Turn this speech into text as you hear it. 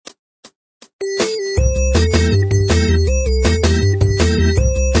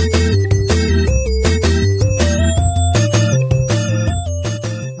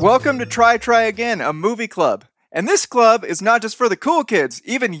Welcome to Try Again, a movie club. And this club is not just for the cool kids,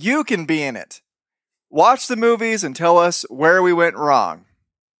 even you can be in it. Watch the movies and tell us where we went wrong.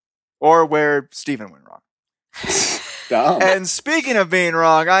 Or where Steven went wrong. Dumb. And speaking of being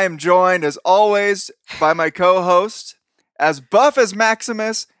wrong, I am joined, as always, by my co-host, as buff as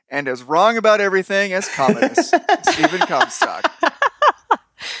Maximus and as wrong about everything as Commodus, Steven Comstock.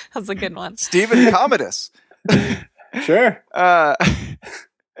 That's a good one. Steven Commodus. Sure.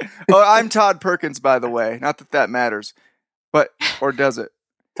 I'm Todd Perkins, by the way. Not that that matters. But, or does it?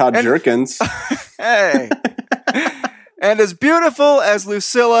 Todd Jerkins. Hey. And as beautiful as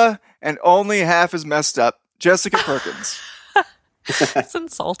Lucilla and only half as messed up, Jessica Perkins. That's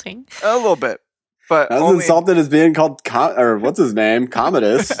insulting. A little bit. But I was insulted as being called, or what's his name?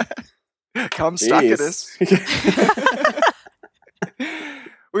 Commodus. Comstockidus.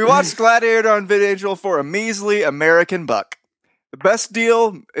 We watched Gladiator on VidAngel for a measly American buck. The best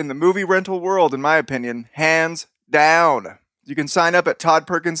deal in the movie rental world, in my opinion, hands down. You can sign up at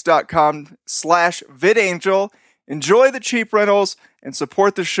toddperkins.com/vidangel, enjoy the cheap rentals, and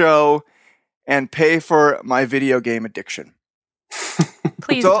support the show, and pay for my video game addiction.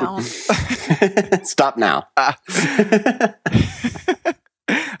 Please don't. Stop now. I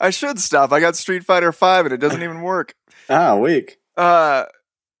should stop. I got Street Fighter V and it doesn't even work. Weak.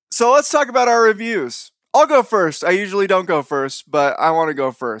 So let's talk about our reviews. I'll go first. I usually don't go first, but I want to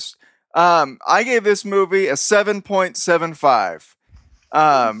go first. I gave this movie a 7.75.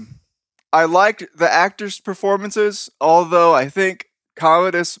 I liked the actors' performances, although I think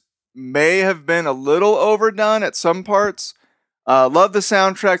Commodus may have been a little overdone at some parts. Love the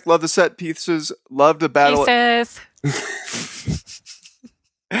soundtrack, love the set pieces, love the battle. I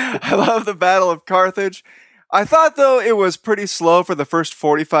love the Battle of Carthage. I thought, though, it was pretty slow for the first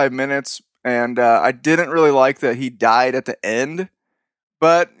 45 minutes, and I didn't really like that he died at the end.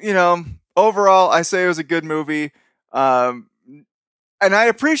 But, you know, overall, I say it was a good movie. And I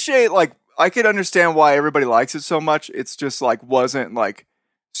appreciate, like, I could understand why everybody likes it so much. It's just, like, wasn't, like,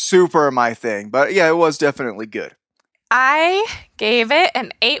 super my thing. But, yeah, it was definitely good. I gave it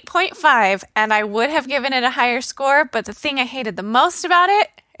an 8.5, and I would have given it a higher score, but the thing I hated the most about it,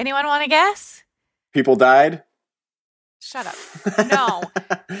 anyone want to guess? People died? Shut up. No.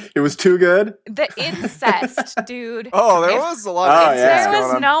 It was too good? The incest, dude. Oh, there was a lot of incest. yeah. If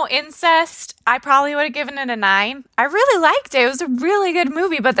there was no incest, I probably would have given it a 9. I really liked it. It was a really good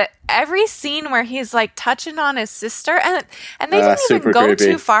movie, but every scene where he's like touching on his sister, and they didn't even go creepy.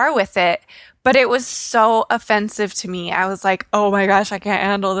 too far with it, but it was so offensive to me. I was like, oh my gosh, I can't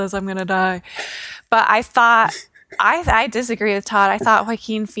handle this. I'm going to die. But I thought, I disagree with Todd. I thought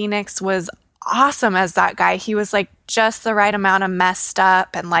Joaquin Phoenix was awesome as that guy. He was like just the right amount of messed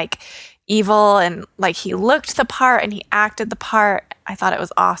up and like evil, and like he looked the part and he acted the part. I thought it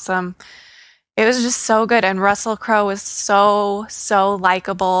was awesome. It was just so good. And Russell Crowe was so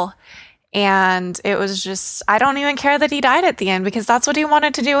likable. And it was just, I don't even care that he died at the end, because that's what he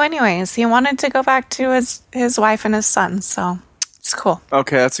wanted to do anyways. He wanted to go back to his wife and his son. So it's cool.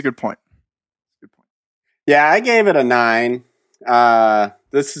 Okay, that's a good point. Yeah, I gave it a 9.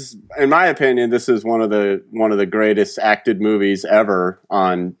 This is, in my opinion, this is one of the greatest acted movies ever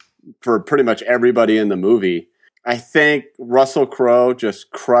for pretty much everybody in the movie. I think Russell Crowe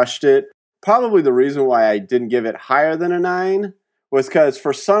just crushed it. Probably the reason why I didn't give it higher than a 9 was because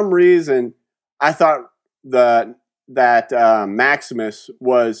for some reason I thought that Maximus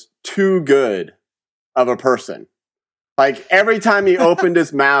was too good of a person. Like every time he opened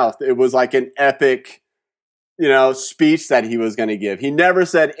his mouth, it was like an epic, speech that he was going to give. He never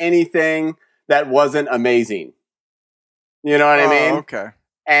said anything that wasn't amazing. You know what I mean? Okay.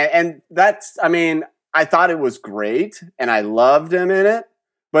 And that's, I thought it was great and I loved him in it,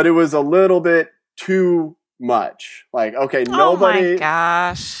 but it was a little bit too much. Like, okay, nobody. Oh my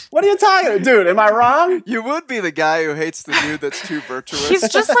gosh. What are you talking about? Dude, am I wrong? You would be the guy who hates the dude that's too virtuous. He's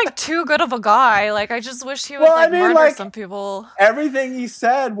just like too good of a guy. Like, I just wish he would murder some people. Everything he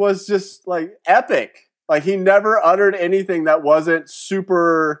said was just like epic. Like he never uttered anything that wasn't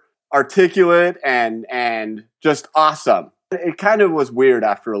super articulate and just awesome. It kind of was weird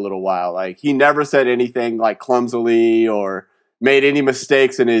after a little while. Like he never said anything like clumsily or made any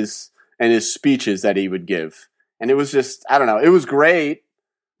mistakes in his speeches that he would give. And it was just, I don't know, it was great,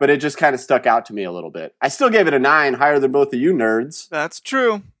 but it just kind of stuck out to me a little bit. I still gave it a 9, higher than both of you nerds. That's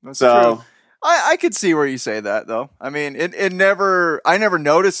true. That's true. I could see where you say that, though. I mean, I never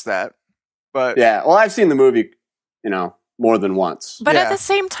noticed that. But yeah, well, I've seen the movie, more than once. But at the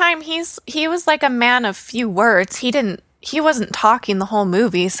same time, he was like a man of few words. He didn't he wasn't talking the whole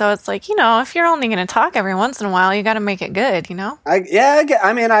movie. So it's like, if you're only going to talk every once in a while, you got to make it good, I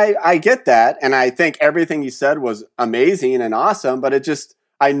get that. And I think everything he said was amazing and awesome, but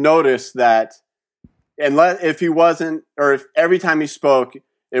I noticed that if he wasn't, or if every time he spoke,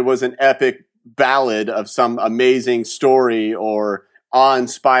 it was an epic ballad of some amazing story or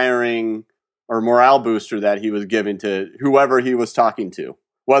awe-inspiring or morale booster that he was giving to whoever he was talking to,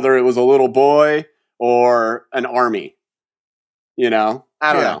 whether it was a little boy or an army. I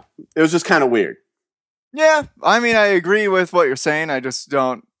don't know. It was just kind of weird. Yeah, I mean, I agree with what you're saying. I just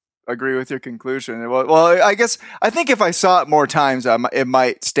don't agree with your conclusion. Well, I think if I saw it more times, it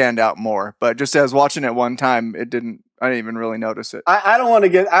might stand out more. But just as watching it one time, I didn't even really notice it. I don't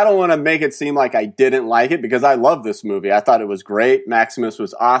want to make it seem like I didn't like it, because I love this movie. I thought it was great. Maximus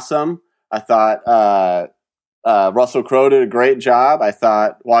was awesome. I thought Russell Crowe did a great job. I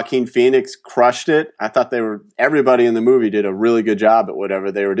thought Joaquin Phoenix crushed it. I thought everybody in the movie did a really good job at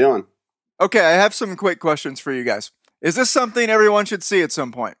whatever they were doing. Okay, I have some quick questions for you guys. Is this something everyone should see at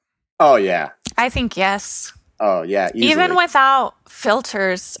some point? Oh, yeah. I think yes. Oh, yeah, easily. Even without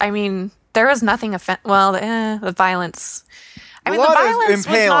filters, I mean, there was nothing the violence. I mean, the violence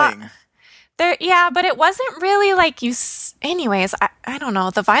impaling. was not there. Yeah, but it wasn't really like anyways, I don't know.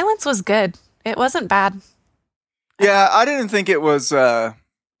 The violence was good. It wasn't bad. Yeah, I didn't think it was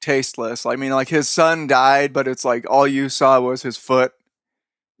tasteless. I mean, like, his son died, but it's like all you saw was his foot.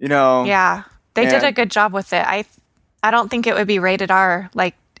 Yeah, they did a good job with it. I don't think it would be rated R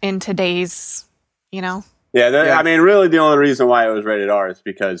like in today's, Yeah, I mean, really, the only reason why it was rated R is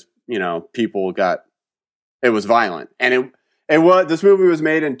because people it was violent, and this movie was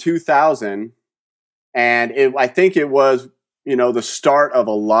made in 2000, and I think it was the start of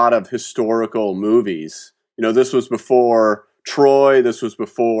a lot of historical movies. This was before Troy. This was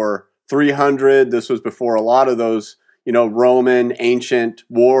before 300. This was before a lot of those Roman ancient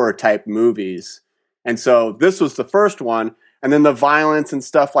war type movies. And so this was the first one. And then the violence and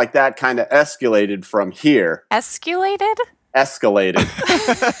stuff like that kind of escalated from here. Escalated.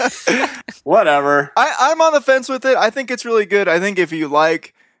 Whatever. I'm on the fence with it. I think it's really good. I think if you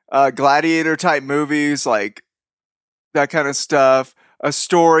like gladiator type movies, like that kind of stuff, a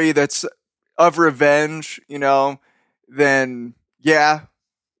story that's of revenge, then yeah.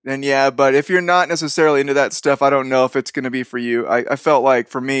 But if you're not necessarily into that stuff, I don't know if it's going to be for you. I felt like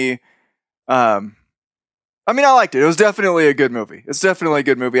for me, I liked it. It was definitely a good movie. It's definitely a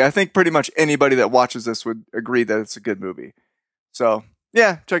good movie. I think pretty much anybody that watches this would agree that it's a good movie. So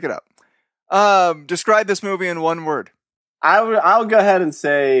yeah, check it out. Describe this movie in one word. I'll go ahead and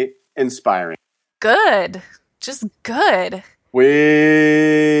say inspiring. Good. Just good.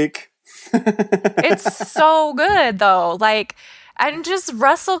 Weak. It's so good though. Like, and just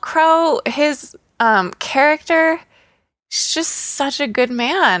Russell Crowe, his character, he's just such a good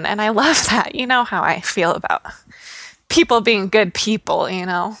man, and I love that. You know how I feel about people being good people,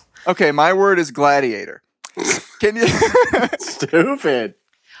 Okay, my word is gladiator. Can you? Stupid.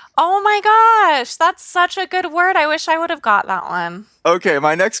 Oh my gosh, that's such a good word. I wish I would have got that one. Okay,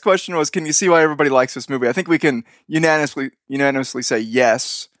 my next question was, can you see why everybody likes this movie? I think we can unanimously say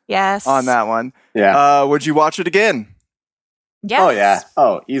yes. Yes. On that one. Yeah. Would you watch it again? Yes. Oh, yeah.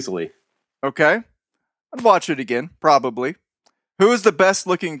 Oh, easily. Okay. I'd watch it again, probably. Who is the best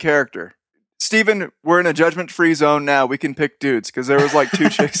looking character? Steven, we're in a judgment-free zone now. We can pick dudes, because there was like two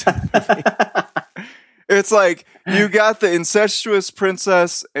chicks in the movie. It's like, you got the incestuous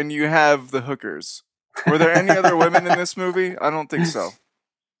princess, and you have the hookers. Were there any other women in this movie? I don't think so.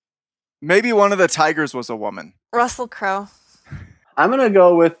 Maybe one of the tigers was a woman. Russell Crowe. I'm going to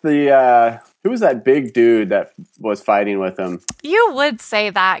go with the, who was that big dude that was fighting with him? You would say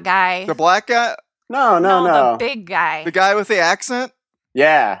that guy. The black guy? No. The big guy. The guy with the accent?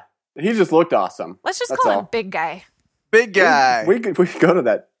 Yeah. He just looked awesome. Let's just call him Big Guy. Big guy. We could go to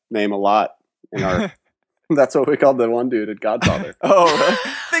that name a lot in our... That's what we called the one dude at Godfather. Oh,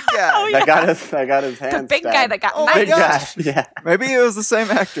 big guy. Oh, yeah. That got his hands The big stabbed. guy that got my Big guy. gosh. Yeah. Maybe it was the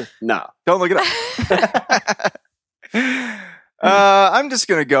same actor. No. Don't look it up. I'm just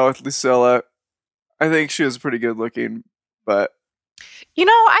going to go with Lucilla. I think she was pretty good looking, but...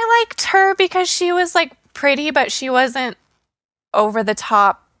 I liked her because she was, like, pretty, but she wasn't over the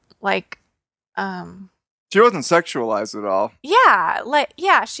top, like, She wasn't sexualized at all.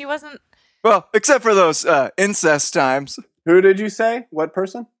 Yeah, she wasn't... Well, except for those incest times. Who did you say? What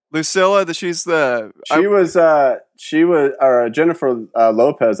person? Lucilla, she's the... Jennifer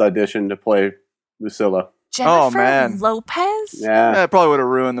Lopez auditioned to play Lucilla. Jennifer man. Lopez? Yeah. Yeah, it probably would have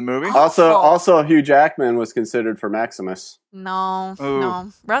ruined the movie. Also, Hugh Jackman was considered for Maximus. No, Ooh.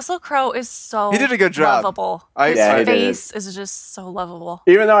 no. Russell Crowe is so He did a good job. lovable. I- His Yeah, he did. face is just so lovable.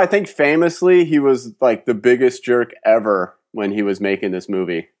 Even though I think famously he was like the biggest jerk ever when he was making this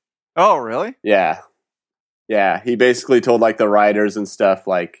movie. Oh, really? Yeah. Yeah. He basically told like the writers and stuff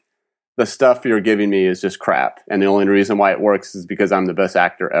like, the stuff you're giving me is just crap. And the only reason why it works is because I'm the best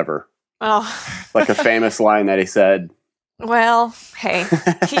actor ever. Oh, Like a famous line that he said. well, hey,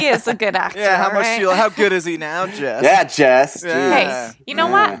 he is a good actor. Yeah, how all much right? do you, how good is he now, Jess? Yeah, Jess. Yeah. Jeez. Hey, you know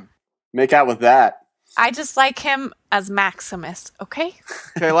Yeah. what? Make out with that. I just like him as Maximus, okay?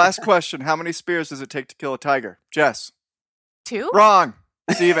 Okay, last question. How many spears does it take to kill a tiger? Jess. 2? Wrong.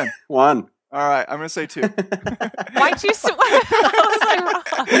 Steven. One. All right, I'm going to say 2. Why'd you say, how was I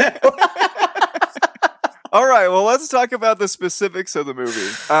wrong? All right, well, let's talk about the specifics of the movie.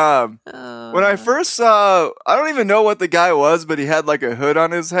 When I first saw, I don't even know what the guy was, but he had like a hood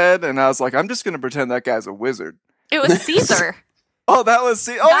on his head, and I was like, I'm just going to pretend that guy's a wizard. It was Caesar. Oh, that was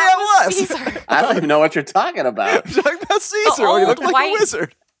Caesar. Oh, That yeah, it was. Caesar. I don't even know what you're talking about. I'm talking about Caesar when he old looked like white- a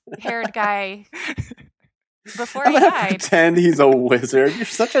wizard. Haired guy before I'm he gonna died. pretend he's a wizard. You're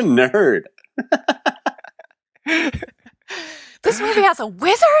such a nerd. This movie has a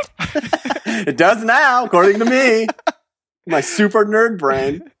wizard? It does now, according to me. My super nerd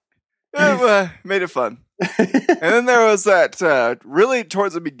brain. Made it fun. And then there was that, really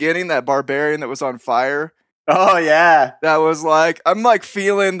towards the beginning, that barbarian that was on fire. Oh yeah. That was like, I'm like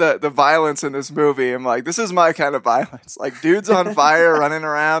feeling the violence in this movie. I'm like, this is my kind of violence. Like dudes on fire running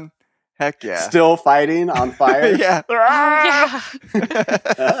around. Heck yeah. Still fighting on fire. Yeah. Oh, yeah.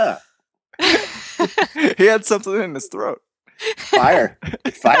 Ah, He had something in his throat. fire.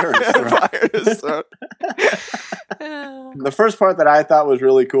 Fire. in his throat. Fire in his throat. The first part that I thought was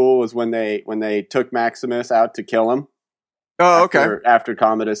really cool was when they took Maximus out to kill him. Oh, okay. After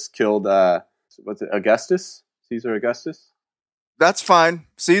Commodus killed what's it, Augustus? Caesar Augustus? That's fine.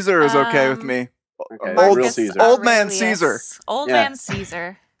 Caesar is okay with me. Okay, Old- real Marcus Caesar. Old man Aurelius. Caesar. Old Yeah. man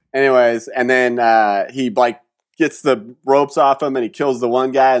Caesar. Anyways, and then he like gets the ropes off him and he kills the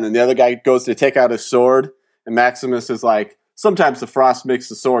one guy, and then the other guy goes to take out his sword, and Maximus is like, sometimes the frost makes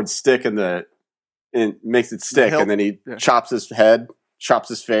the sword stick and makes it stick, hilt? and then he Yeah. chops his head, chops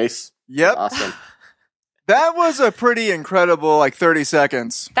his face. Yep. Awesome. That was a pretty incredible, like 30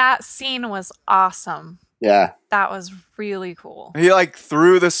 seconds. That scene was awesome. Yeah. That was really cool. He like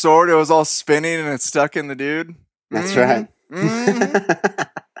threw the sword. It was all spinning and it stuck in the dude. That's Mhm. right. Mhm.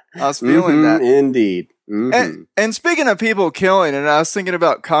 I was feeling that. Indeed. Mhm. And speaking of people killing, and I was thinking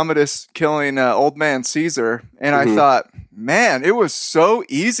about Commodus killing old man Caesar, and I Mhm. thought, man, it was so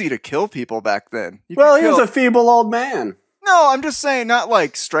easy to kill people back then. You Well, could he was kill- a feeble old man. No, I'm just saying, not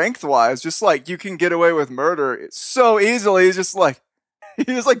like strength wise, just like you can get away with murder so easily. He's just like, he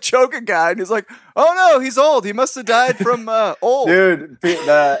just like choke a guy, and he's like, oh no, he's old. He must have died from old. Dude,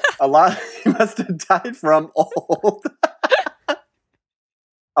 a lot he must have died from old.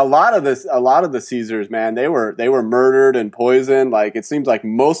 A lot of the Caesars, man, they were murdered and poisoned. Like it seems like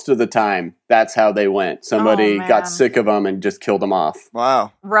most of the time that's how they went. Somebody man. got sick of them and just killed them off.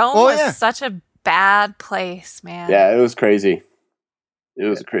 Wow. Rome Oh, was yeah. such a bad place, man. Yeah, it was crazy. It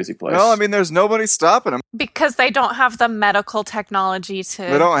was a crazy place. Well, I mean, there's nobody stopping him. Because they don't have the medical technology to.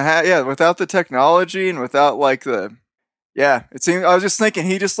 They don't have, yeah, without the technology and without like it seemed, I was just thinking,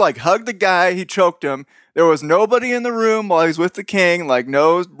 he just like hugged the guy, he choked him. There was nobody in the room while he was with the king, like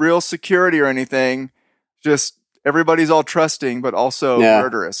no real security or anything. Just everybody's all trusting, but also Yeah.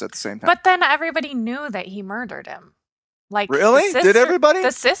 murderous at the same time. But then everybody knew that he murdered him. Like Really? the Did everybody?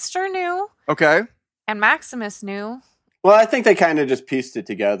 The sister knew, Okay. and Maximus knew. Well, I think they kind of just pieced it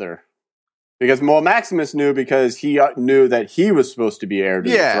together. Because Maximus knew because he knew that he was supposed to be heir to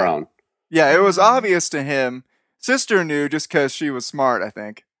Yeah. the throne. Yeah, it was Mhm. obvious to him. Sister knew just because she was smart, I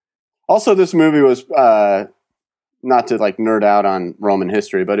think. Also, this movie was not to like nerd out on Roman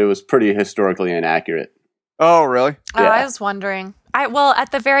history, but it was pretty historically inaccurate. Oh, really? Oh, Yeah. I was wondering. Well,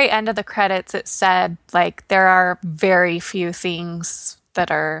 at the very end of the credits, it said like there are very few things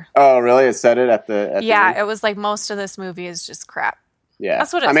that are. Oh, really? It said it at the Yeah, end? it was like most of this movie is just crap. Yeah.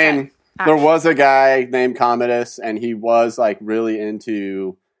 That's what it I mean, said, there actually. was a guy named Commodus, and he was like really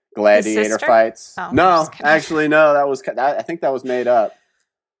into gladiator sister? fights. Oh, I'm No, just kidding. actually, no. I think that was made up.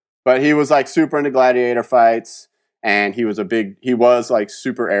 But he was like super into gladiator fights, and he was like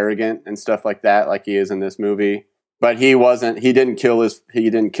super arrogant and stuff like that, like he is in this movie. But he didn't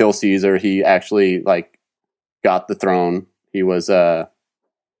kill Caesar. He actually like got the throne. He was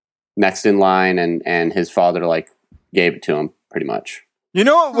next in line, and his father like gave it to him pretty much. You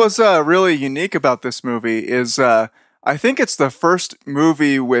know what was really unique about this movie is I think it's the first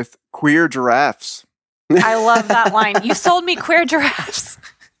movie with queer giraffes. I love that line. You sold me queer giraffes.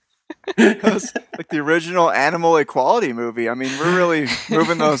 It was like the original animal equality movie. I mean, we're really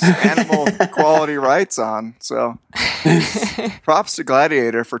moving those animal equality rights on. So props to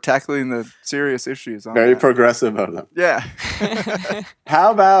Gladiator for tackling the serious issues on Very that. progressive of them. Yeah.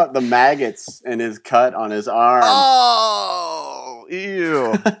 How about the maggots in his cut on his arm? Oh,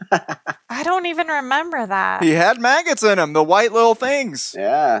 ew. I don't even remember that. He had maggots in him, the white little things.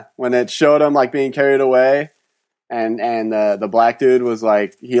 Yeah, when it showed him like being carried away, and the black dude was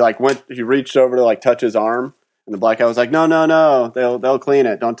like he reached over to like touch his arm, and the black guy was like, no, they'll clean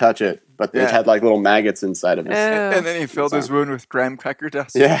it, don't touch it. But it had like little maggots inside of it. And then he filled his wound with graham cracker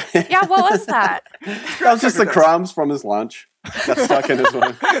dust. Yeah, Yeah, what was that? that was just the crumbs from his lunch got stuck in his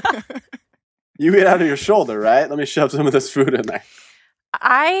wound. You eat out of your shoulder, right? Let me shove some of this food in there.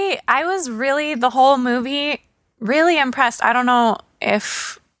 I was really the whole movie really impressed. I don't know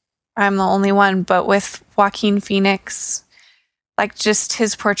if I'm the only one, but with Joaquin Phoenix, like just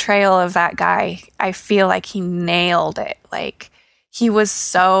his portrayal of that guy, I feel like he nailed it. Like he was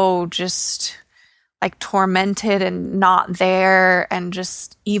so just like tormented and not there and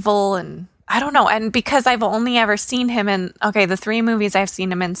just evil, and I don't know. And because I've only ever seen him in the 3 movies I've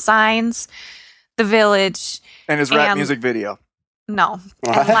seen him in: Signs, The Village, And his rap music video. No,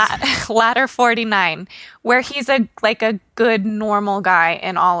 What? and Ladder 49, where he's a good normal guy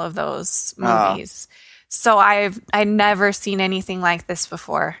in all of those movies. So I never seen anything like this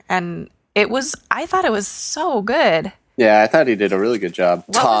before, and I thought it was so good. Yeah, I thought he did a really good job.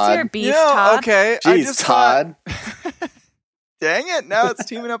 What Todd. was your beef, Todd? Okay. I Jeez, just Todd. Dang it, now it's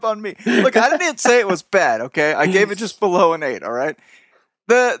teaming up on me. Look, I didn't say it was bad, okay? I gave it just below an 8, all right?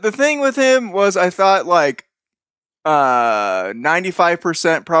 The thing with him was I thought like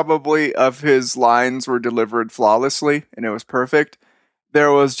 95% probably of his lines were delivered flawlessly, and it was perfect.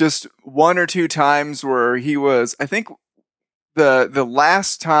 There was just 1 or 2 times where he was, I think the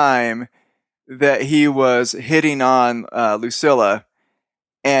last time that he was hitting on Lucilla,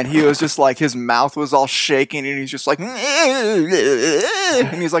 and he was just like, his mouth was all shaking, and he's just like, and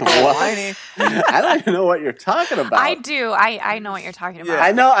he's like whining. I don't even know what you're talking about. I do. I know what you're talking about. Yeah.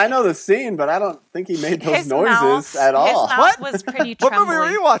 I know the scene, but I don't think he made those His noises mouth, at all. His mouth What? was pretty What trembling. movie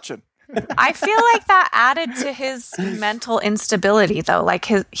were you watching? I feel like that added to his mental instability, though. Like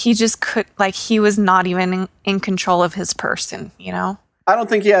he just could, like he was not even in control of his person. You know, I don't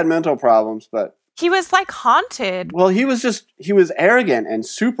think he had mental problems, but he was like haunted. well, he was arrogant and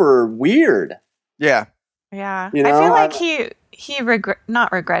super weird. Yeah. Yeah, You know, I feel like he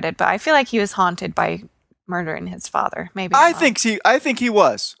not regretted, but I feel like he was haunted by murdering his father. Maybe I think he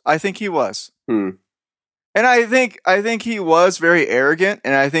was. And I think he was very arrogant,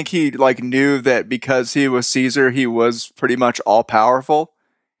 and I think he like knew that because he was Caesar, he was pretty much all powerful.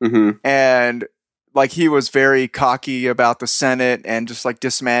 Mm-hmm. And like he was very cocky about the Senate and just like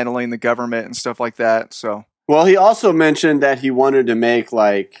dismantling the government and stuff like that. So Well, he also mentioned that he wanted to make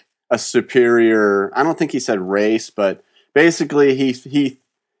like a superior. I don't think he said race, but basically he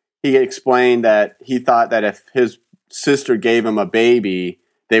explained that he thought that if his sister gave him a baby,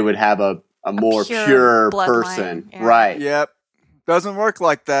 they would have a more pure bloodline, person. yeah. Right. yep, doesn't work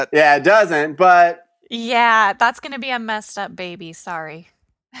like that. Yeah, it doesn't, but Yeah, that's gonna be a messed up baby. Sorry.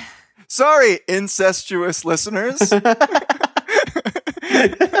 Sorry, incestuous listeners.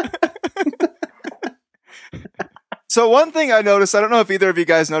 So one thing I noticed, I don't know if either of you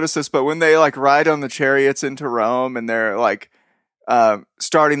guys noticed this, but when they like ride on the chariots into Rome and they're like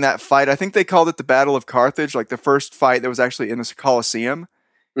starting that fight, I think they called it the Battle of Carthage, like the first fight that was actually in the Colosseum.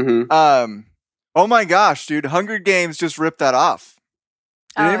 mm-hmm. Oh my gosh, dude, Hunger Games just ripped that off.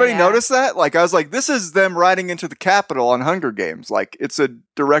 Did Oh, anybody yeah. notice that? Like, I was like, this is them riding into the Capitol on Hunger Games. Like, it's a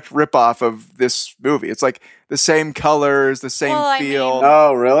direct ripoff of this movie. It's like the same colors, the same Well, I feel. mean-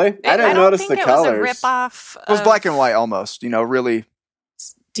 Oh, really? I didn't don't notice think the it colors. was a ripoff. It was black and white almost, really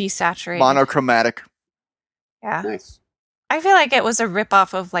desaturated. monochromatic. Yeah, Nice. I feel like it was a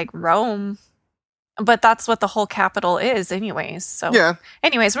ripoff of like Rome, but that's what the whole capital is, anyways. So, Yeah.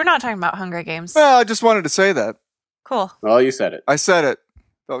 anyways, we're not talking about Hunger Games. Well, I just wanted to say that. Cool. Well, you said it. I said it.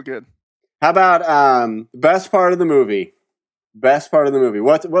 Felt good. How about best part of the movie? Best part of the movie.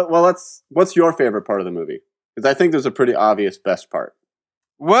 What's your favorite part of the movie? Because I think there's a pretty obvious best part.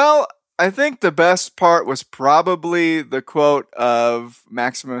 Well, I think the best part was probably the quote of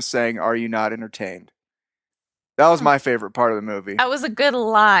Maximus saying, "Are you not entertained?" That was my favorite part of the movie. That was a good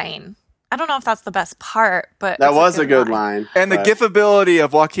line. I don't know if that's the best part, but That it's was a good line. And the but- gifability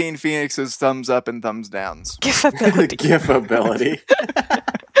of Joaquin Phoenix's thumbs up and thumbs downs. Gifability. Gifability.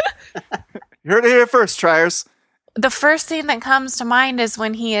 You heard it here first, Triers. The first thing that comes to mind is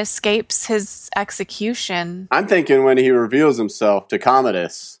when he escapes his execution. I'm thinking when he reveals himself to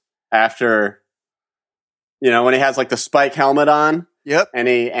Commodus after, when he has like the spike helmet on. Yep.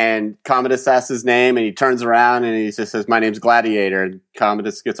 And Commodus asks his name, and he turns around and he just says, "My name's Gladiator." And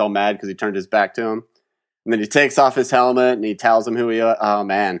Commodus gets all mad because he turned his back to him. And then he takes off his helmet and he tells him who he is. Oh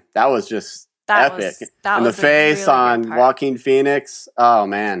man, that was just epic. And the face on Joaquin Phoenix. Oh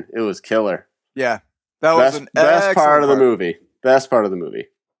man, it was killer. Yeah. That was an best part of the movie. Best part of the movie.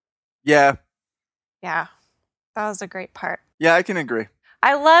 Yeah. Yeah. That was a great part. Yeah, I can agree.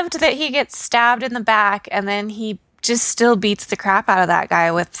 I loved that he gets stabbed in the back and then he just still beats the crap out of that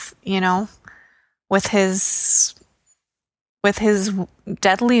guy with his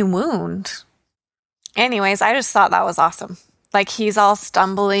deadly wound. Anyways, I just thought that was awesome. Like, he's all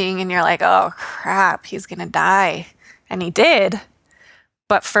stumbling and you're like, oh crap, he's gonna die. And he did.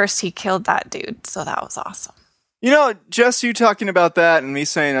 But first he killed that dude, so that was awesome. Just you talking about that and me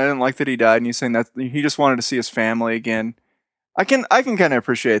saying I didn't like that he died and you saying that he just wanted to see his family again. I can kind of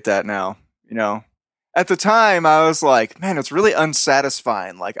appreciate that now, At the time, I was like, man, it's really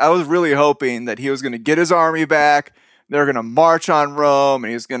unsatisfying. Like, I was really hoping that he was going to get his army back. They're going to march on Rome and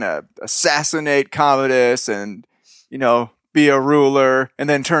he was going to assassinate Commodus and, be a ruler and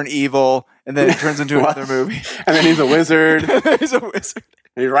then turn evil. And then it turns into another movie. And then he's a wizard. He's a wizard.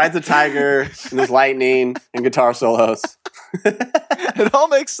 And he rides a tiger and there's lightning and guitar solos. It all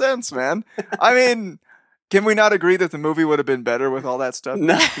makes sense, man. I mean, can we not agree that the movie would have been better with all that stuff?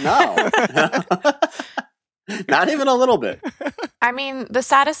 No. Not even a little bit. I mean, the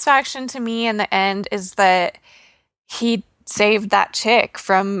satisfaction to me in the end is that he saved that chick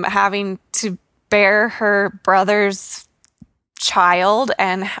from having to bear her brother's child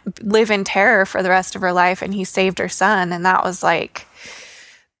and live in terror for the rest of her life, and he saved her son, and that was like,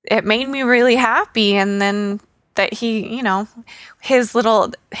 it made me really happy. And then that he, his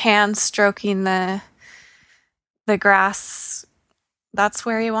little hand stroking the grass, that's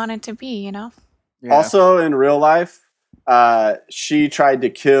where he wanted to be, Yeah. Also, in real life, she tried to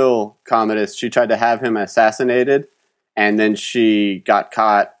kill Commodus. She tried to have him assassinated, and then she got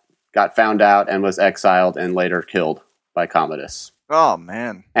caught, got found out, and was exiled and later killed by Commodus. Oh,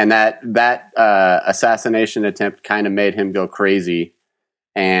 man. And that assassination attempt kind of made him go crazy,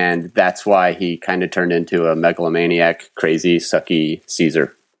 and that's why he kind of turned into a megalomaniac, crazy, sucky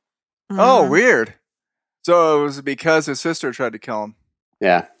Caesar. Oh, weird. So it was because his sister tried to kill him.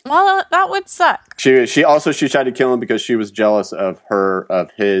 Yeah. Well, that would suck. She tried to kill him because she was jealous of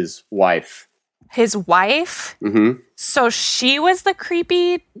his wife. His wife? Mm-hmm. So she was the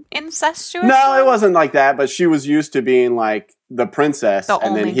creepy incestuous No, one? it wasn't like that, but she was used to being like the princess. The and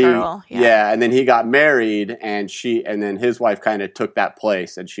only then he, girl. Yeah, and then he got married and then his wife kind of took that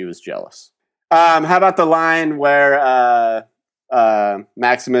place and she was jealous. How about the line where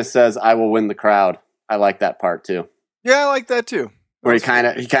Maximus says, "I will win the crowd"? I like that part too. Yeah, I like that too. Where he kind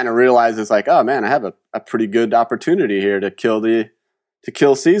of realizes like, oh man, I have a pretty good opportunity here to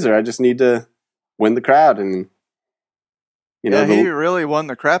kill Caesar. I just need to win the crowd, and he really won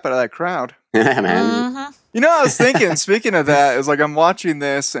the crap out of that crowd. Yeah, man. Mm-hmm. I was thinking, speaking of that, is like I'm watching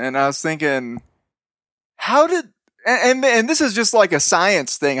this and I was thinking, how did and this is just like a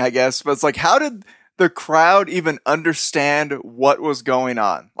science thing, I guess, but it's like, how did the crowd even understand what was going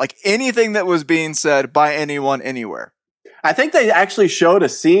on? Like anything that was being said by anyone anywhere. I think they actually showed a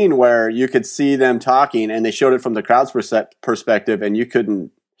scene where you could see them talking, and they showed it from the crowd's perspective, and you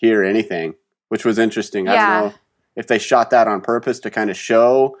couldn't hear anything, which was interesting. I don't know if they shot that on purpose to kind of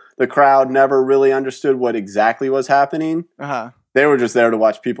show the crowd never really understood what exactly was happening. They were just there to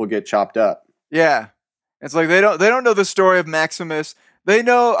watch people get chopped up. Yeah. It's like they don't know the story of Maximus. They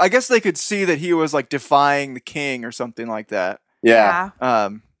know, I guess they could see that he was like defying the king or something like that. Yeah.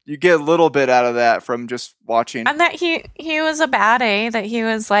 You get a little bit out of that from just watching. And that he was a bad that he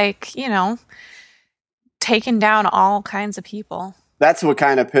was like, taking down all kinds of people. That's what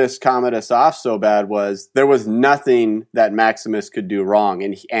kind of pissed Commodus off so bad, was there was nothing that Maximus could do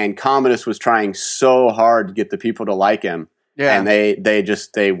wrong. And Commodus was trying so hard to get the people to like him. Yeah. And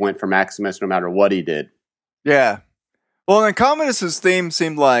they went for Maximus no matter what he did. Yeah. Well, then Commodus's theme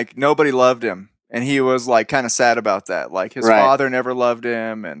seemed like nobody loved him. And he was like kind of sad about that. Like his father never loved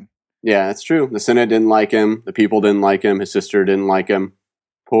him. And yeah, that's true. The Senate didn't like him. The people didn't like him. His sister didn't like him.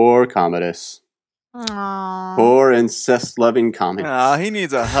 Poor Commodus. Aww. Poor incest-loving comics. He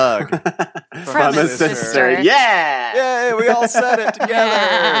needs a hug. From his sister. Yeah! Yay, we all said it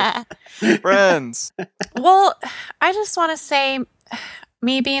together. Friends. Well, I just want to say,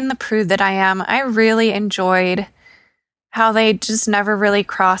 me being the prude that I am, I really enjoyed how they just never really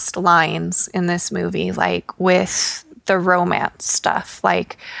crossed lines in this movie, like with the romance stuff.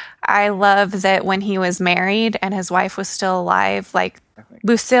 Like, I love that when he was married and his wife was still alive, like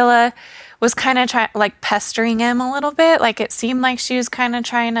Lucilla was kind of pestering him a little bit. Like, it seemed like she was kind of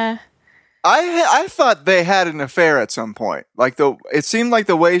trying to. I thought they had an affair at some point. Like it seemed like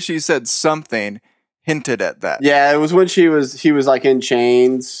the way she said something hinted at that. Yeah, it was when he was like in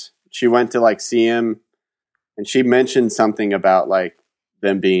chains. She went to like see him, and she mentioned something about like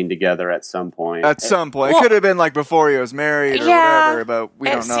them being together at some point. At some point. Well, it could have been like before he was married or whatever, but we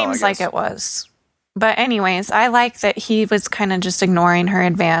don't know. It seems like it was. But anyways, I like that he was kind of just ignoring her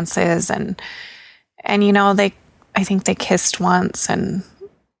advances and you know, I think they kissed once, and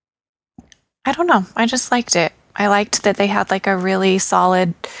I don't know. I just liked it. I liked that they had like a really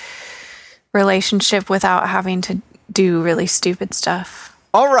solid relationship without having to do really stupid stuff.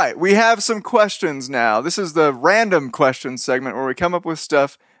 All right, we have some questions now. This is the random questions segment where we come up with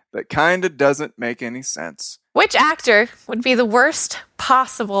stuff that kind of doesn't make any sense. Which actor would be the worst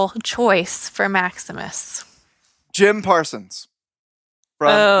possible choice for Maximus? Jim Parsons from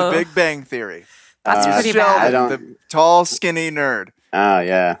The Big Bang Theory. That's pretty Sheldon, bad. the tall, skinny nerd. Oh,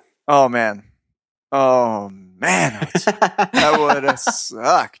 yeah. Oh, man. That would have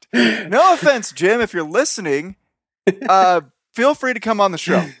sucked. No offense, Jim, if you're listening, feel free to come on the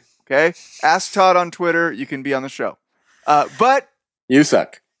show, okay? Ask Todd on Twitter. You can be on the show. But you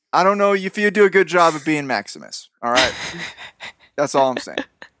suck. I don't know if you do a good job of being Maximus, all right? That's all I'm saying.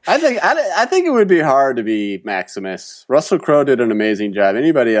 I think it would be hard to be Maximus. Russell Crowe did an amazing job.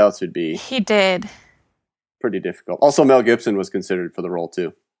 Anybody else would be He did. pretty difficult. Also, Mel Gibson was considered for the role,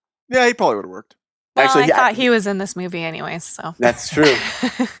 too. Yeah, he probably would have worked. Well, Actually, I thought he was in this movie anyways, so. That's true.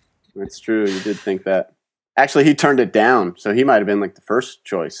 That's true. You did think that. Actually, he turned it down, so he might have been like the first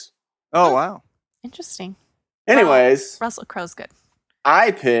choice. Oh, wow. Interesting. Anyways, Russell Crowe's good.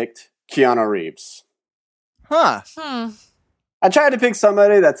 I picked Keanu Reeves. Huh. I tried to pick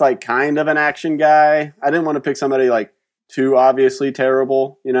somebody that's like kind of an action guy. I didn't want to pick somebody like too obviously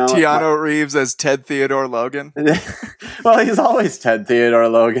terrible, you know. Keanu Reeves as Ted Theodore Logan. Well, he's always Ted Theodore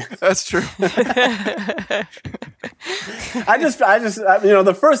Logan. That's true. I just, you know,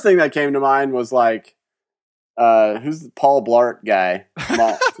 the first thing that came to mind was like, who's the Paul Blart guy?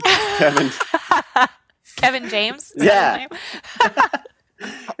 Kevin James? Yeah.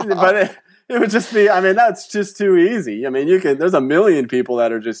 But it would just be, I mean, that's just too easy. I mean, there's a million people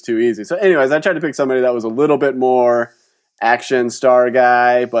that are just too easy. So anyways, I tried to pick somebody that was a little bit more action star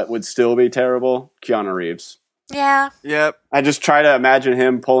guy, but would still be terrible. Keanu Reeves. Yeah. Yep. I just try to imagine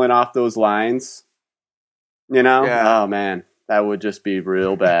him pulling off those lines. You know? Yeah. Oh, man. That would just be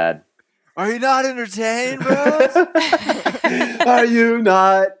real bad. Are you not entertained, bro? Are you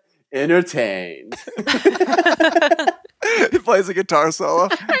not entertained? He plays a guitar solo.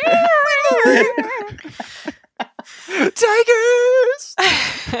 Tigers!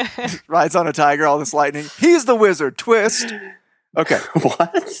 Rides on a tiger, all this lightning. He's the wizard. Twist. Okay.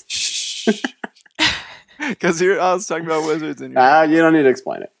 What? Shh. Because I was talking about wizards. And You don't need to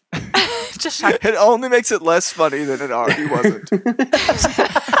explain it. Just shut. It only makes it less funny than it already wasn't.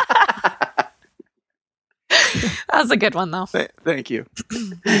 That was a good one, though. Thank you.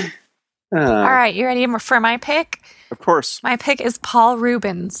 All right, you ready for my pick? Of course. My pick is Paul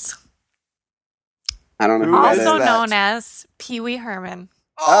Rubens, I don't know who Who is that also is. that? known as Pee Wee Herman.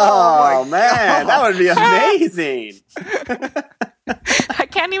 Oh, my man. God. That would be amazing. I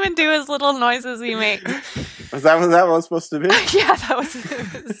can't even do as little noises he makes. Was that what that was supposed to be? Yeah, that was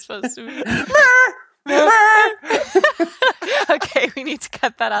what it was supposed to be. Okay, we need to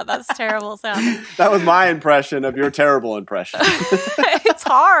cut that out. That's terrible sound. That was my impression of your terrible impression. It's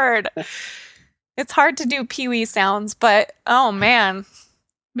hard. It's hard to do Pee Wee sounds, but oh man,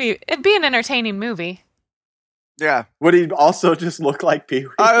 it'd be an entertaining movie. Yeah. Would he also just look like Pee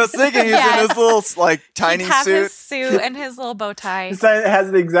Wee? I was thinking he's in his little, like, tiny He'd have suit. his suit and his little bow tie. It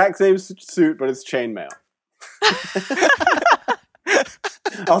has the exact same suit, but it's chainmail.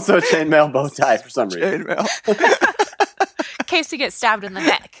 Also a chainmail bow tie for some reason. Chainmail. In case you get stabbed in the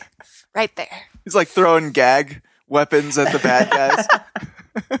neck. Right there. He's like throwing gag weapons at the bad guys.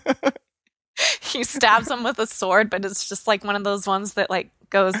 He stabs him with a sword, but it's just like one of those ones that like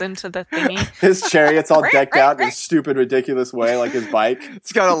goes into the thingy. His chariot's all decked out in a stupid, ridiculous way, like his bike.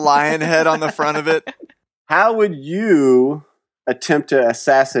 It's got a lion head on the front of it. How would you attempt to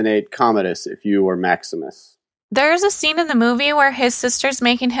assassinate Commodus if you were Maximus? There's a scene in the movie where his sister's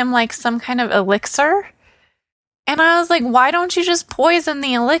making him like some kind of elixir. And I was like, why don't you just poison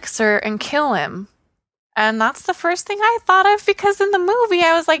the elixir and kill him? And that's the first thing I thought of, because in the movie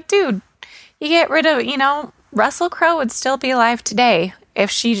I was like, dude, you get rid of, Russell Crowe would still be alive today if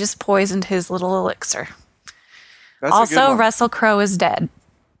she just poisoned his little elixir. That's also, Russell Crowe is dead.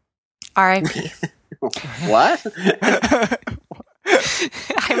 R.I.P. What?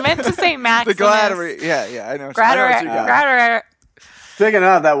 I meant to say Maximus. The Gladiator. Yeah, I know. What you got. Gladiator. Speaking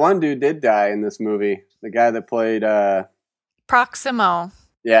of, that one dude did die in this movie. The guy that played... Proximo.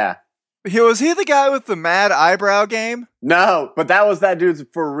 Yeah. Was he the guy with the mad eyebrow game? No, but that was that dude's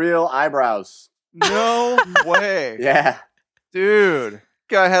for real eyebrows. No way. Yeah. Dude.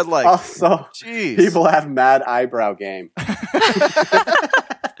 Guy had like... Also, jeez. people have mad eyebrow game.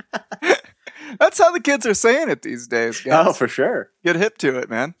 That's how the kids are saying it these days, guys. Oh, for sure. Get hip to it,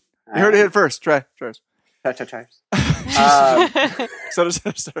 man. You heard it hit first. Try.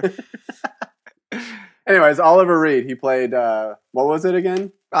 Anyways, Oliver Reed, he played, what was it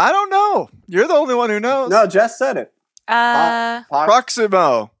again? I don't know. You're the only one who knows. No, Jess said it.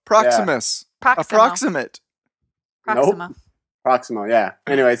 Proximo. Proximus. Proximo. Approximate. Proximo. Nope. Proximo, yeah.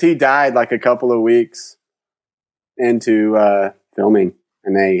 Anyways, he died like a couple of weeks into filming,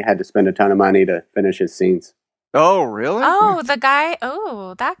 and they had to spend a ton of money to finish his scenes. Oh, really? Oh, the guy.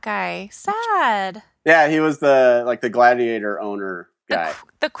 Oh, that guy. Sad. Yeah, he was the Gladiator owner guy.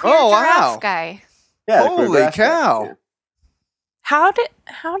 The queer giraffe guy. Yeah, holy cow. Yeah. How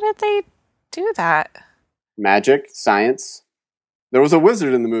did they do that? Magic, science. There was a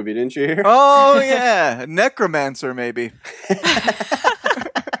wizard in the movie, didn't you hear? Oh, yeah. Necromancer, maybe.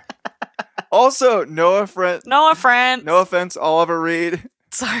 Also, no offense, Oliver Reed.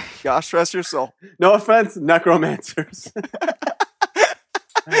 Sorry. Gosh, rest your soul. No offense, necromancers.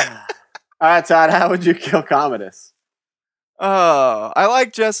 All right, Todd, how would you kill Commodus? Oh, I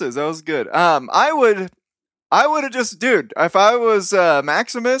like Jess's. That was good. I would have just, dude, if I was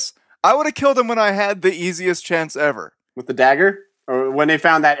Maximus, I would have killed him when I had the easiest chance ever. With the dagger? Or when they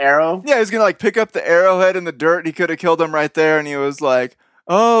found that arrow? Yeah, he was going to like pick up the arrowhead in the dirt. He could have killed him right there. And he was like,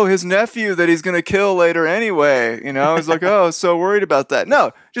 oh, his nephew that he's going to kill later anyway. He's like, oh, so worried about that.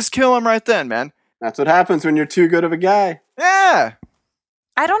 No, just kill him right then, man. That's what happens when you're too good of a guy. Yeah.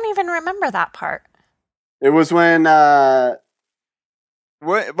 I don't even remember that part. It was when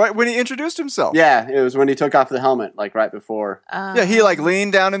he introduced himself. Yeah, it was when he took off the helmet, like right before. Yeah, he like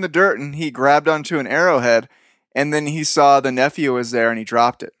leaned down in the dirt and he grabbed onto an arrowhead, and then he saw the nephew was there and he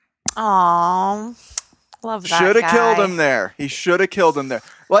dropped it. Aww, love that. Should have killed him there. He should have killed him there.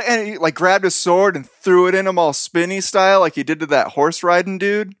 Like, and he like grabbed his sword and threw it in him all spinny style, like he did to that horse riding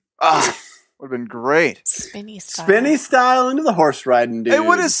dude. Would have been great. Spinny style into the horse riding dude. It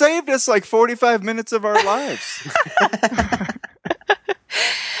would have saved us like 45 minutes of our lives.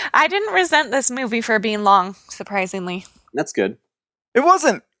 I didn't resent this movie for being long, surprisingly. That's good. It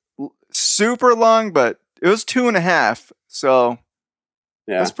wasn't super long, but it was 2.5, so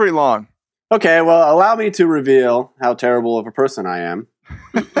yeah, that's pretty long. Okay, well, allow me to reveal how terrible of a person I am.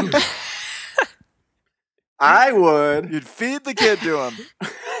 I would... You'd feed the kid to him.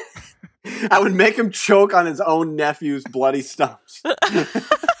 I would make him choke on his own nephew's bloody stumps. Gross.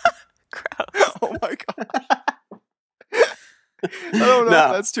 Oh my god. I don't know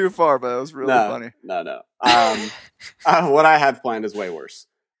if that's too far, but it was really funny. No. What I have planned is way worse.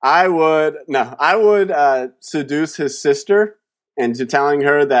 I would seduce his sister into telling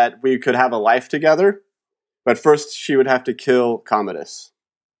her that we could have a life together, but first she would have to kill Commodus.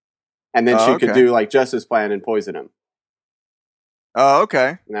 And then she could do like Jess's plan and poison him. Oh,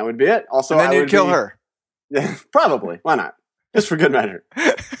 okay. And that would be it. Also, and then you'd kill her. Yeah, probably. Why not? Just for good measure.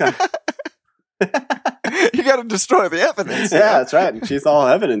 You got to destroy the evidence. Yeah, that's right. She's all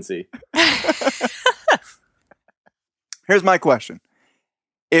evidency. Here's my question.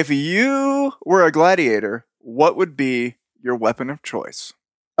 If you were a gladiator, what would be your weapon of choice?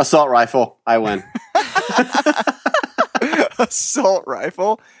 Assault rifle. I win. Assault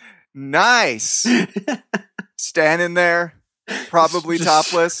rifle? Nice. Standing there, probably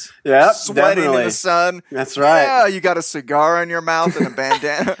topless. Yep, sweating definitely. in the sun. That's right. Yeah, you got a cigar in your mouth and a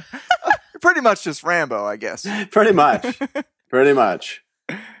bandana. Pretty much just Rambo, I guess. Pretty much.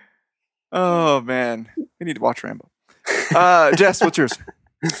 Oh, man. We need to watch Rambo. Jess, what's yours?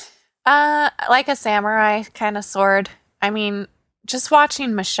 Like a samurai kind of sword. I mean, just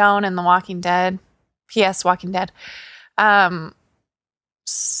watching Michonne in The Walking Dead. P.S. Walking Dead. You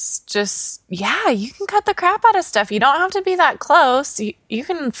can cut the crap out of stuff. You don't have to be that close. You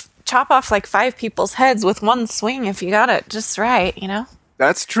can chop off like 5 people's heads with one swing if you got it just right, you know?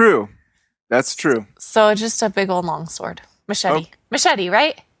 That's true. That's true. So just a big old long sword. Machete. Oh. Machete,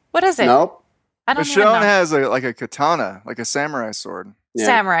 right? What is it? Nope. I don't even Michonne know. has a katana, like a samurai sword. Yeah.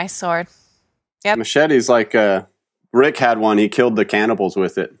 Samurai sword. Yep. Machete's like Rick had one. He killed the cannibals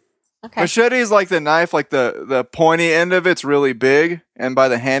with it. Okay. Machete is like the knife, like the pointy end of it's really big, and by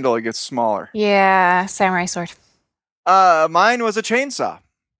the handle it gets smaller. Yeah, samurai sword. Mine was a chainsaw.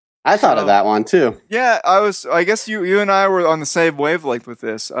 I thought of that one too. Yeah, I guess you and I were on the same wavelength with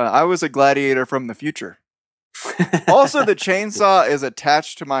this. I was a gladiator from the future. Also, the chainsaw is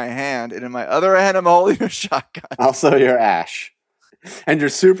attached to my hand, and in my other hand, I'm holding a shotgun. Also, you're Ash, and you're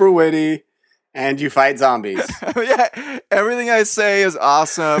super witty, and you fight zombies. Yeah, everything I say is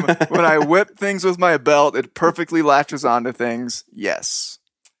awesome. When I whip things with my belt, it perfectly latches onto things. Yes,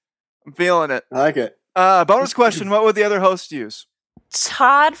 I'm feeling it. I like it. Bonus question: what would the other host use?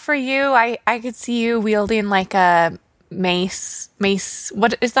 Todd, for you, I could see you wielding like a mace.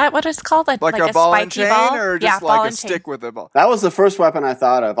 What is that? What it's called? Like a ball and chain, or just like a stick with a ball? That was the first weapon I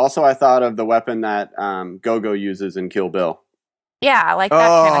thought of. Also, I thought of the weapon that Go-Go uses in Kill Bill. Yeah, like that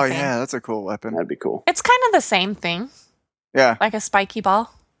kind Oh of thing. yeah, that's a cool weapon. That'd be cool. It's kind of the same thing, Yeah, like a spiky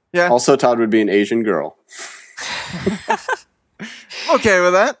ball. yeah. Also, Todd would be an Asian girl. Okay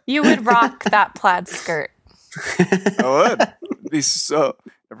with that. You would rock that plaid skirt. I would. It'd be so.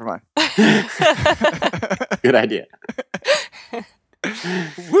 Never mind. Good idea.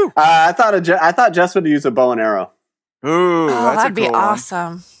 Woo. I thought Jess would use a bow and arrow. Ooh, Oh, that's that'd a be cool one.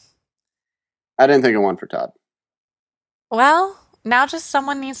 awesome. I didn't think of one for Todd. Well, now just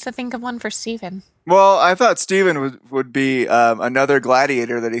someone needs to think of one for Steven. Well, I thought Steven would be another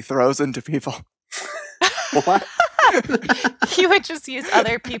gladiator that he throws into people. What? He would just use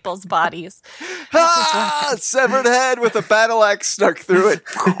other people's bodies. Ah, severed head with a battle axe stuck through it.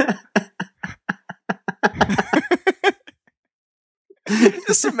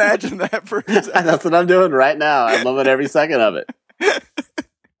 Just imagine that for a second. That's what I'm doing right now. I'm loving every second of it.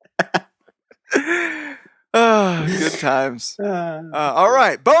 Oh, good times. All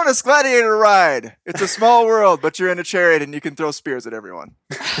right, bonus gladiator ride. It's a small world, but you're in a chariot and you can throw spears at everyone.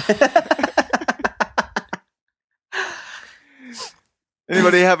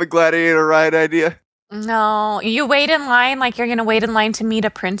 Anybody have a gladiator ride idea? No, you wait in line like you're going to wait in line to meet a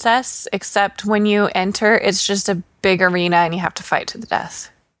princess, except when you enter, it's just a big arena and you have to fight to the death.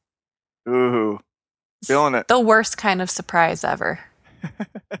 Ooh, feeling it. The worst kind of surprise ever.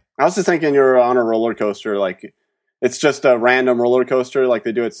 I was just thinking you're on a roller coaster, like it's just a random roller coaster like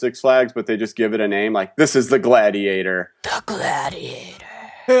they do at Six Flags, but they just give it a name like this is the Gladiator. The Gladiator.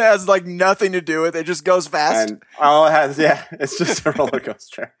 It has like nothing to do with it. It just goes fast. And all it has, yeah, it's just a roller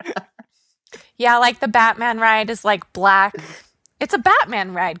coaster. Yeah, like the Batman ride is like black. It's a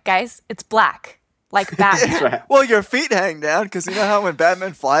Batman ride, guys. It's black. Like Batman. That's right. Well, your feet hang down because you know how when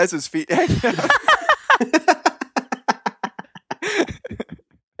Batman flies, his feet hang down.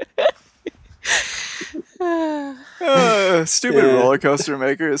 Stupid Yeah. roller coaster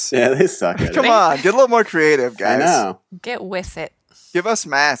makers. Yeah, they suck at Come it. on, get a little more creative, I guys. know. Get with it. Give us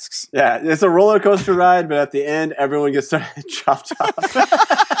masks. Yeah, it's a roller coaster ride, but at the end, everyone gets chopped off.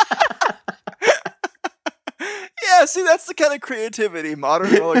 Yeah, see, that's the kind of creativity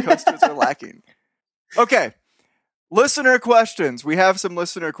modern roller coasters are lacking. Okay, listener questions. We have some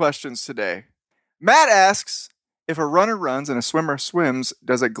listener questions today. Matt asks, if a runner runs and a swimmer swims,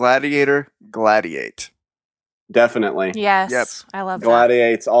 does a gladiator gladiate? Definitely. Yes. Yep. I love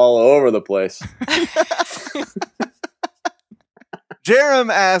Gladiates all over the place.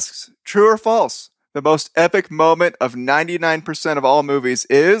 Jerem asks, true or false? The most epic moment of 99% of all movies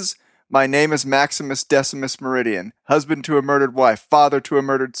is, my name is Maximus Decimus Meridian, husband to a murdered wife, father to a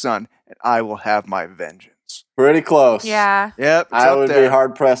murdered son, and I will have my vengeance. Pretty close. that. Yeah. Yep, it's I up would there. be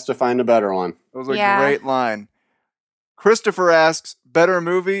hard pressed to find a better one. It was a Yeah. great line. Christopher asks, better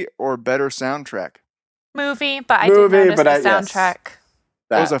movie or better soundtrack? Movie, but I Movie, did notice but the yes. soundtrack.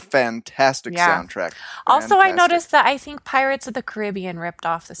 It was That. a fantastic Yeah. soundtrack. Also, I Fantastic. noticed that I think Pirates of the Caribbean ripped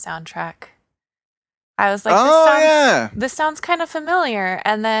off the soundtrack. I was like, yeah. this sounds kind of familiar.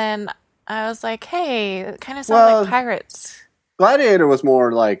 And then I was like, hey, it kind of sounds Well, like Pirates. Gladiator was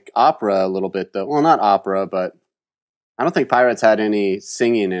more like opera a little bit, though. Well, not opera, but I don't think Pirates had any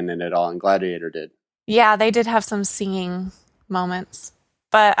singing in it at all, and Gladiator did. Yeah, they did have some singing moments.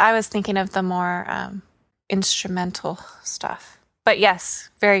 But I was thinking of the more instrumental stuff. But yes,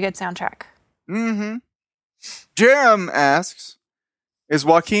 very good soundtrack. Mm-hmm. Jerem asks, is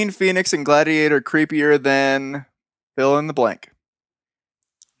Joaquin Phoenix in Gladiator creepier than fill in the blank?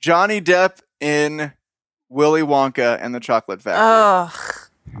 Johnny Depp in Willy Wonka and the Chocolate Factory. Ugh.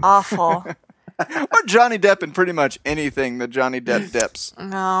 Awful. Or Johnny Depp in pretty much anything that Johnny Depp deps.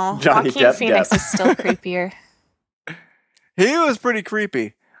 No. Johnny Joaquin Depp Phoenix Depp. is still creepier. He was pretty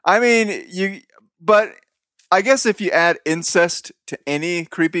creepy. I mean, but I guess if you add incest to any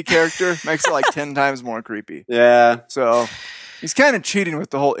creepy character, makes it like 10 times more creepy. Yeah. So he's kind of cheating with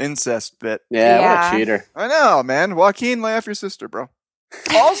the whole incest bit. Yeah, what Yeah. a cheater. I know, man. Joaquin, lay off your sister, bro.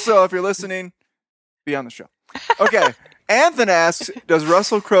 Also, if you're listening, be on the show. Okay. Anthony asks, does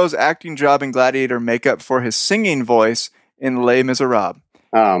Russell Crowe's acting job in Gladiator make up for his singing voice in Les Miserables?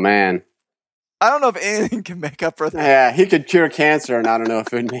 Oh, man. I don't know if anything can make up for that. Yeah, he could cure cancer, and I don't know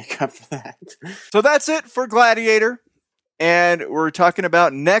if it would make up for that. So that's it for Gladiator. And we're talking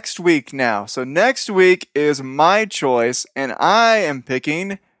about next week now. So next week is my choice, and I am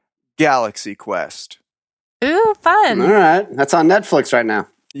picking Galaxy Quest. Ooh, fun. All right. That's on Netflix right now.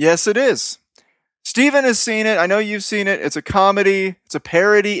 Yes, it is. Steven has seen it. I know you've seen it. It's a comedy. It's a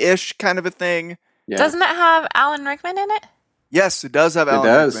parody-ish kind of a thing. Yeah. Doesn't it have Alan Rickman in it? Yes, it does have Alan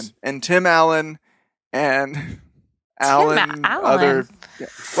does. Rickman. And Tim Allen and Alan. Allen. Other. Yeah.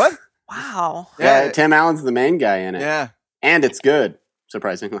 What? Wow. Yeah, Tim Allen's the main guy in it. Yeah. And it's good,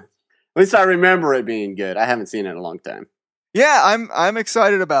 surprisingly. At least I remember it being good. I haven't seen it in a long time. Yeah, I'm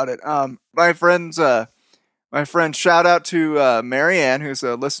excited about it. My friend, shout out to Marianne, who's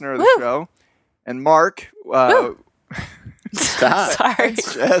a listener of the Woo. show, and Mark. Stop. Sorry.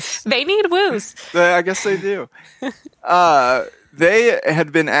 Yes, They need woos. I guess they do. They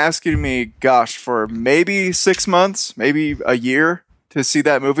had been asking me, gosh, for maybe 6 months, maybe a year to see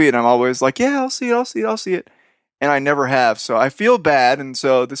that movie, and I'm always like, yeah, I'll see it. And I never have, so I feel bad, and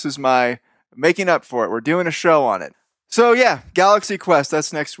so this is my making up for it. We're doing a show on it. So yeah, Galaxy Quest,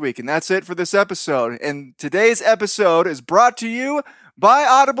 that's next week, and that's it for this episode. And today's episode is brought to you by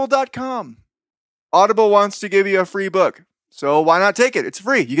Audible.com. Audible wants to give you a free book, so why not take it? It's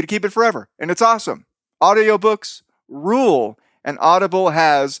free. You get to keep it forever, and it's awesome. Audiobooks rule, and Audible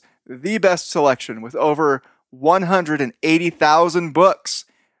has the best selection with over 180,000 books.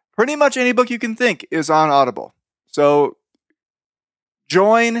 Pretty much any book you can think is on Audible. So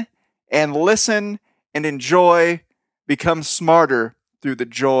join and listen and enjoy, become smarter through the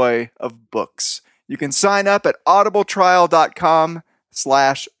joy of books. You can sign up at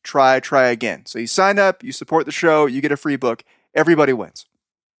audibletrial.com/try again. So you sign up, you support the show, you get a free book. Everybody wins.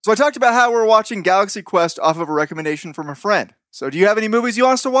 So I talked about how we're watching Galaxy Quest off of a recommendation from a friend. So do you have any movies you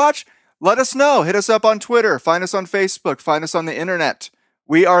want us to watch? Let us know. Hit us up on Twitter. Find us on Facebook. Find us on the internet.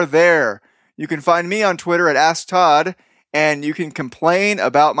 We are there. You can find me on Twitter at AskTodd, and you can complain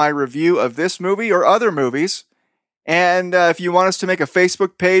about my review of this movie or other movies. And if you want us to make a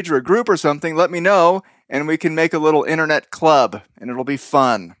Facebook page or a group or something, let me know, and we can make a little internet club, and it'll be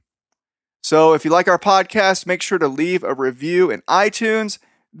fun. So if you like our podcast, make sure to leave a review in iTunes.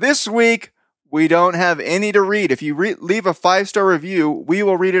 This week, we don't have any to read. If you leave a 5-star review, we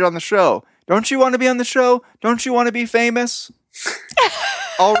will read it on the show. Don't you want to be on the show? Don't you want to be famous?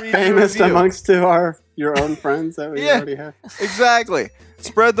 I'll read Famous your review. amongst your own friends that we Yeah. already have. Exactly.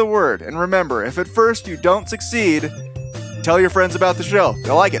 Spread the word. And remember, if at first you don't succeed, tell your friends about the show.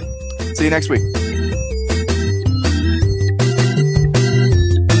 They'll like it. See you next week.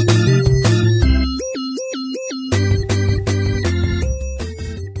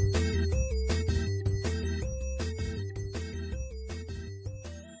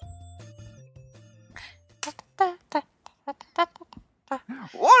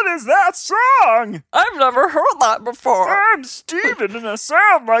 What is that song? I've never heard that before. I'm Steven and I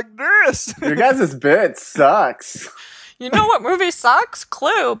sound like this. Your guys' bit sucks. You know what movie sucks?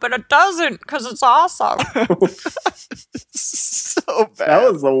 Clue, but it doesn't because it's awesome. So bad. That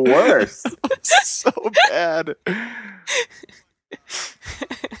was the worst. So bad.